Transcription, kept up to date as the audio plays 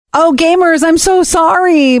Oh, gamers, I'm so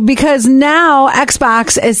sorry, because now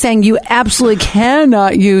Xbox is saying you absolutely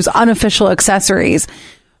cannot use unofficial accessories.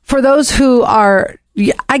 For those who are,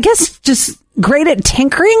 I guess, just great at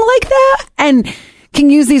tinkering like that and can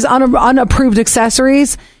use these unapproved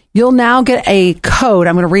accessories, you'll now get a code.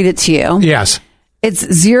 I'm going to read it to you. Yes. It's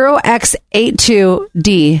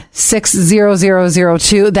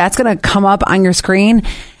 0x82D60002. That's going to come up on your screen,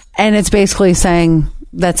 and it's basically saying...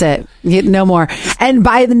 That's it. No more. And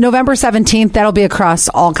by November 17th, that'll be across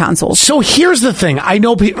all consoles. So here's the thing. I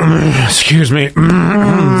know people... excuse me. A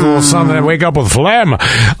little something. I wake up with phlegm.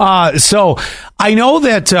 So I know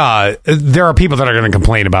that there are people that are going to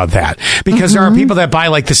complain about that. Because there are people that buy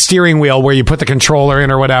like the steering wheel where you put the controller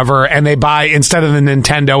in or whatever, and they buy, instead of the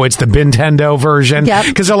Nintendo, it's the Bintendo version. Yep.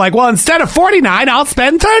 Because they're like, well, instead of $49, I'll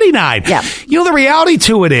spend $39. Yep. You know, the reality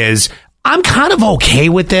to it is... I'm kind of okay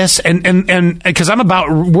with this, and because I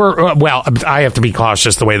have to be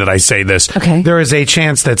cautious the way that I say this. Okay. There is a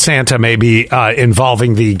chance that Santa may be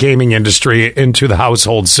involving the gaming industry into the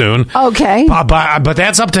household soon. Okay. But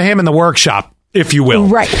that's up to him in the workshop, if you will.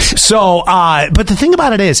 Right. So, but the thing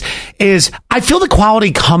about it is I feel the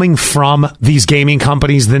quality coming from these gaming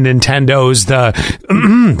companies, the Nintendos,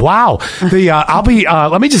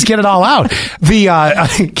 let me just get it all out. Hand me a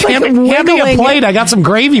plate. I got some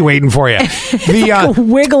gravy waiting for you.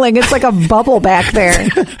 Wiggling. It's like a bubble back there.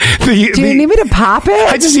 Do you need me to pop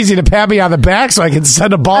it? I just need you to pat me on the back so I can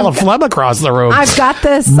send a ball of phlegm across the room. I've got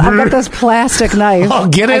this plastic knife. Oh,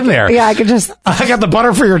 get in there. Yeah, I got the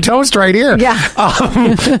butter for your toast right here. Yeah.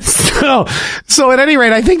 So at any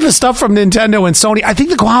rate, I think the stuff from Nintendo and Sony, I think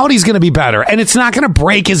the quality is going to be better, and it's not going to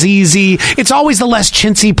break as easy. It's always the less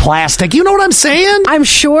chintzy plastic. You know what I'm saying? I'm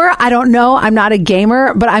sure. I don't know. I'm not a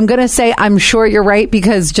gamer, but I'm going to say I'm sure you're right,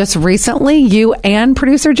 because just recently you and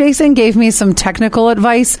producer Jason gave me some technical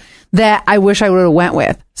advice that I wish I would have went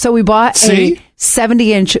with. So we bought a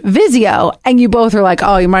 70-inch Vizio, and you both are like,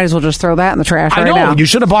 oh, you might as well just throw that in the trash right now. You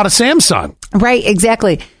should have bought a Samsung. Right,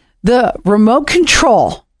 exactly. The remote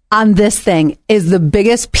control on this thing is the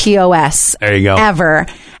biggest POS ever.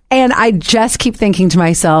 And I just keep thinking to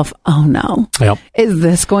myself, oh no, is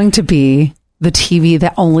this going to be the TV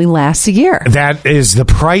that only lasts a year? That is the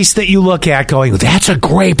price that you look at going, that's a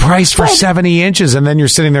great price for 70 inches. And then you're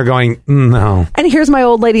sitting there going, no. And here's my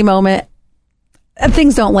old lady moment.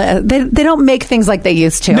 Things don't they don't make things like they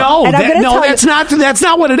used to. That's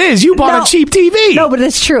not what it is. You bought a cheap TV. No, but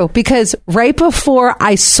it's true, because right before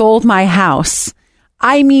I sold my house,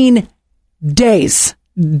 I mean days,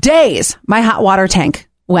 my hot water tank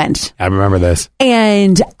went. I remember this.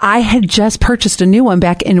 And I had just purchased a new one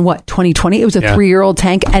back in 2020. It was a 3-year-old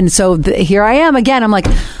tank. And so here I am again. I'm like,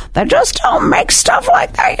 they just don't make stuff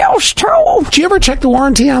like they used to. Did you ever check the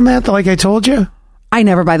warranty on that, like I told you? I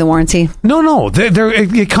never buy the warranty. No.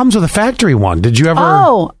 It comes with a factory one. Did you ever?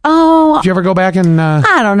 Oh. Did you ever go back and?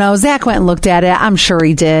 I don't know. Zach went and looked at it. I'm sure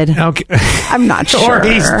he did. Okay. I'm not sure. Or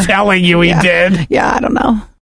he's telling you he did. Yeah, I don't know.